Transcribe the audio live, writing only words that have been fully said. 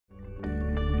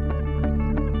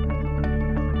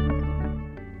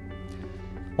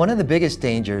One of the biggest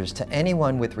dangers to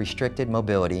anyone with restricted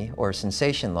mobility or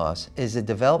sensation loss is the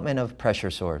development of pressure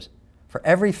sores. For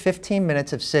every 15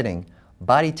 minutes of sitting,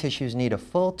 body tissues need a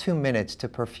full 2 minutes to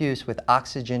perfuse with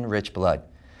oxygen-rich blood.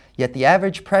 Yet the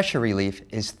average pressure relief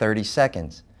is 30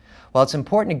 seconds. While it's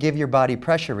important to give your body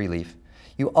pressure relief,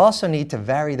 you also need to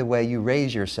vary the way you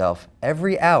raise yourself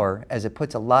every hour, as it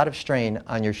puts a lot of strain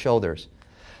on your shoulders.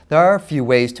 There are a few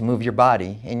ways to move your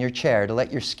body in your chair to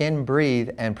let your skin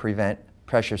breathe and prevent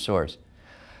pressure sores.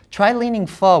 Try leaning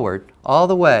forward all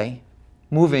the way,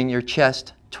 moving your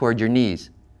chest toward your knees.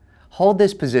 Hold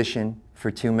this position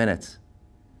for 2 minutes.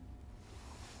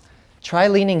 Try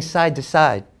leaning side to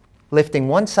side, lifting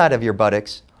one side of your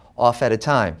buttocks off at a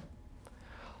time.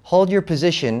 Hold your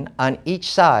position on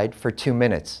each side for 2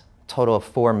 minutes, total of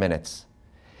 4 minutes.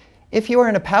 If you are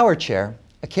in a power chair,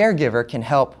 a caregiver can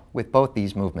help with both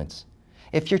these movements.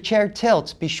 If your chair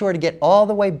tilts, be sure to get all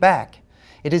the way back.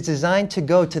 It is designed to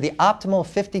go to the optimal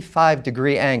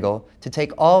 55-degree angle to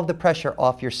take all of the pressure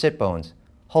off your sit bones.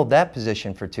 Hold that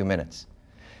position for 2 minutes.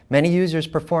 Many users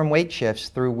perform weight shifts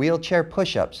through wheelchair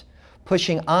push-ups,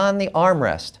 pushing on the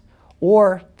armrest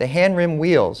or the hand rim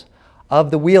wheels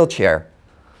of the wheelchair,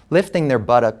 lifting their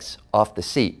buttocks off the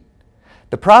seat.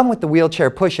 The problem with the wheelchair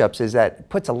push-ups is that it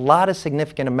puts a lot of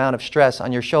significant amount of stress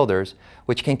on your shoulders,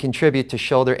 which can contribute to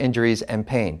shoulder injuries and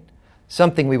pain,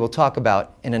 something we will talk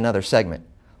about in another segment.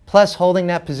 Plus, holding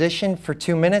that position for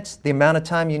 2 minutes, the amount of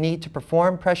time you need to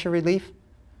perform pressure relief,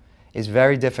 is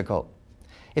very difficult.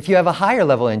 If you have a higher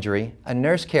level injury, a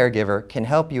nurse caregiver can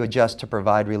help you adjust to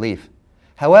provide relief.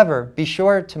 However, be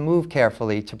sure to move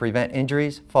carefully to prevent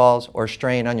injuries, falls, or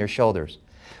strain on your shoulders.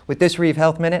 With this Reeve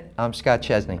Health Minute, I'm Scott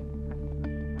Chesney.